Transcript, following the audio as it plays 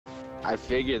I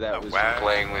figured that was wow.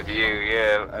 Playing with you,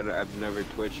 yeah. I've never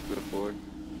twitched before.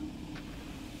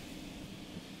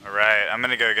 Alright, I'm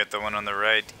gonna go get the one on the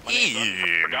right.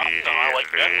 I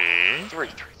like that. 3,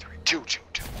 2,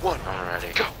 1. I'm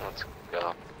ready. Go. Let's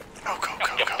go.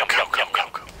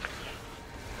 Go.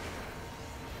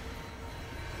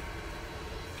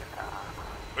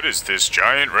 What is this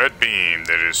giant red beam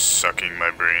that is sucking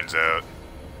my brains out?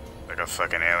 Like a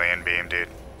fucking alien beam, dude.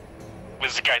 What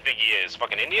does the guy think he is?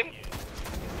 Fucking Indian?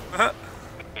 An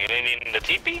Indian in the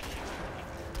teepee?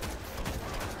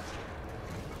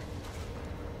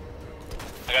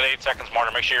 I got 8 seconds,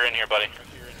 Martyr. Make sure you're in here, buddy.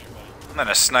 I'm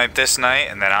gonna snipe this night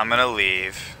and then I'm gonna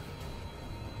leave.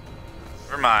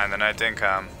 Never mind, the night didn't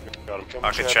come.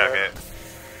 Hook it, chuck it.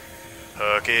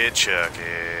 Hook it, chuck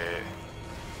it.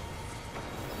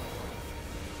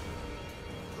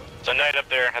 It's a knight up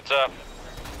there. Heads up.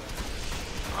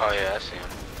 Oh yeah, I see him.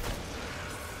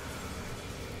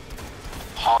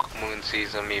 Hawk Moon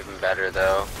sees him even better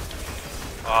though.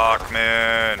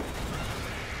 Hawkmoon.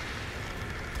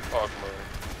 Hawk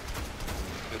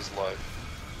Moon. His life.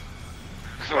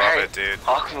 Love it, dude.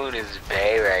 Hawk Moon is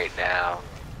bae right now.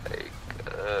 Like,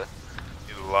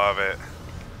 You love it.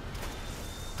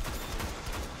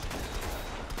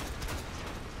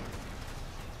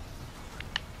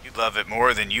 You love it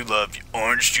more than you love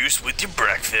orange juice with your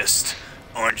breakfast.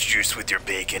 Orange juice with your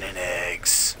bacon and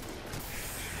eggs.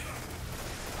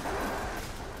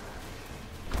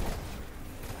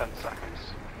 10 seconds.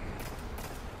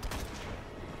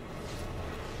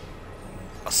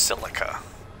 Basilica.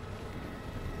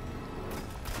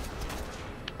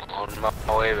 on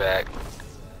my way back.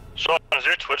 So, is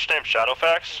your Twitch name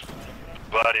Shadowfax?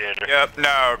 Gladiator. Yep,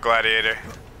 no, Gladiator.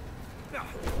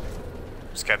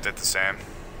 Just kept it the same.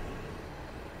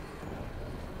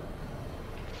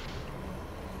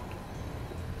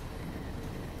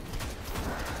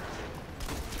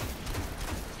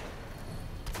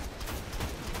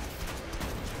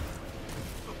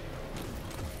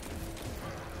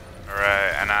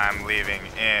 Alright, and I'm leaving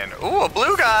in. Ooh, a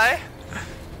blue guy!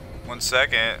 1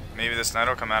 second. Maybe this night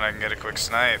will come out, I can get a quick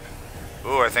snipe.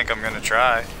 Ooh, I think I'm gonna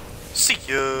try. See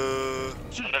ya!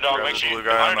 Underdog, make sure you Blue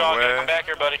guy on the underdog, way. come back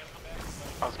here, buddy.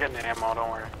 I was getting ammo,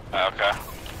 don't worry. Okay.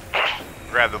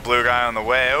 Grab the blue guy on the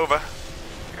way over.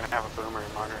 You're gonna have a boomer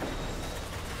marker.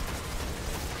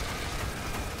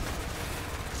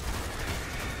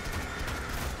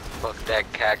 Look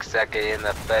that cocksucker in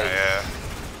the face. Yeah.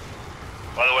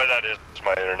 By the way, that is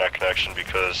my internet connection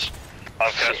because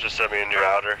Comcast just sent me a new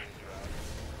router.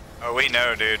 Oh, we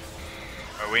know, dude.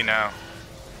 Oh, we know.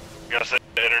 I gotta say,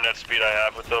 the internet speed I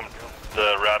have with them,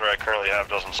 the router I currently have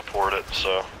doesn't support it,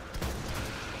 so.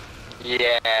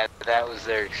 Yeah, that was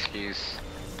their excuse.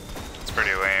 It's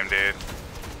pretty lame, dude.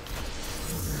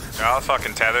 I'll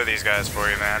fucking tether these guys for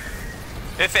you, man.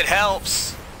 If it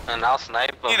helps. And I'll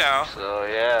snipe them. You know. So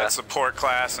yeah. That support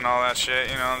class and all that shit,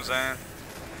 you know what I'm saying?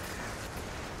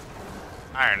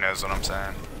 Iron knows what I'm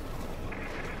saying.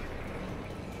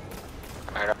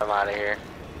 Alright, I'm out of here.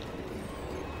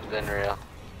 Been real.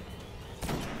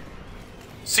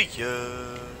 See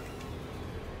ya.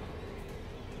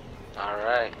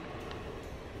 Alright.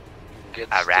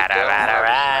 Alright.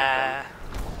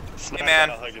 Hey, man.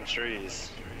 Hugging trees.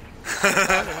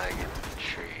 Hugging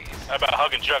trees. How about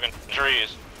hugging, chugging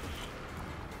trees?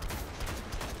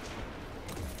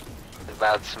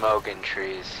 About smoking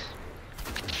trees.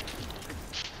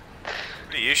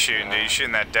 What are you shooting, dude? You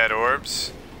shooting that dead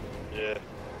orbs? Yeah.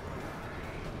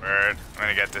 Word. I'm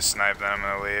gonna get this snipe, then I'm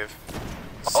gonna leave.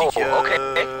 Oh, See ya.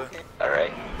 okay.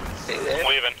 Alright. Stay there. I'm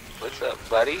leaving. What's up,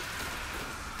 buddy?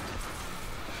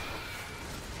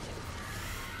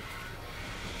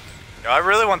 Yo, I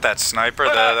really want that sniper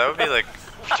though. That would be like,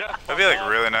 that'd be like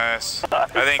really nice. I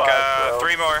think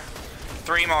 3 more.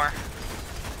 3 more.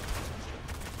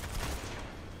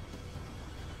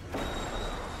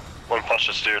 One punch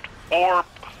this dude. Orb.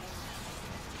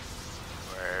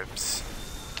 Orbs.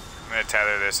 I'm gonna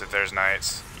tether this if there's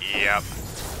knights. Yep.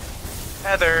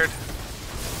 Tethered.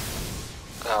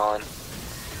 Going.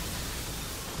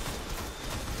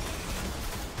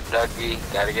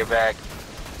 Dougie, gotta get back.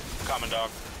 Common dog.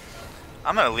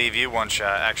 I'm gonna leave you 1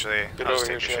 shot. Actually, Get I'll over just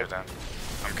take here, your shit down.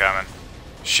 I'm coming.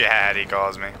 Shad, he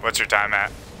calls me. What's your time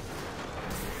at?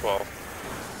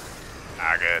 12.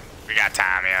 Ah, good. We got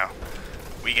time, yo.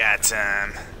 We got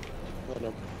time.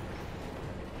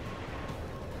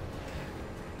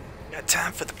 Got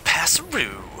time for the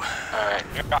passeroo. Alright,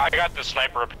 I got the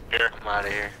sniper up here. I'm out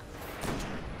of here.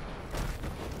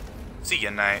 See ya,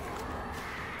 knight.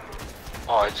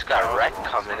 Oh, I just got a wreck Oh,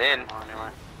 coming in.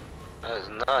 Anyway. That was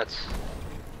nuts.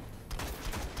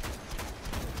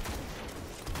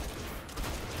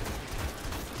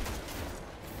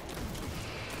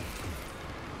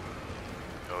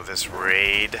 Oh, this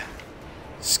raid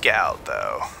scout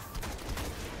though.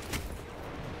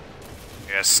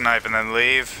 Yeah, snipe and then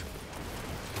leave.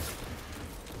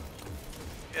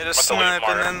 Get a snipe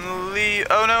and then leave.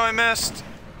 Oh no, I missed.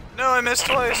 No, I missed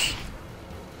twice.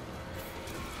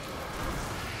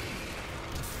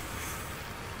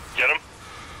 Get him.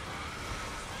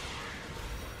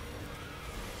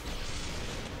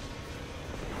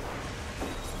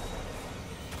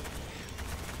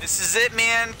 This is it,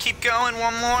 man. Keep going.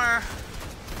 One more.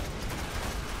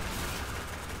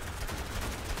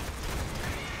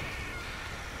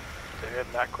 Dude,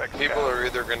 that quick. People are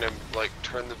either gonna like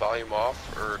turn the volume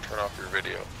off or turn off your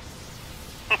video.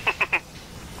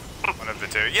 One of the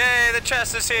two. Yay, the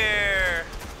chest is here!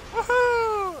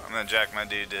 Woohoo! I'm gonna jack my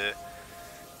dude to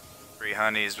 3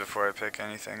 honeys before I pick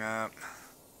anything up.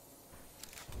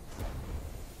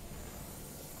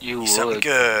 You Give me something would.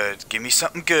 good. Give me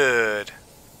something good.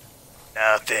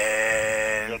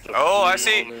 Nothing. Oh, I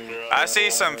see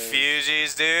some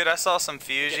fusies, dude. I saw some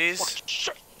fusies.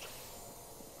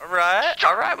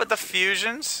 Alright with the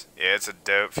fusions. Yeah, it's a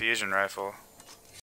dope fusion rifle.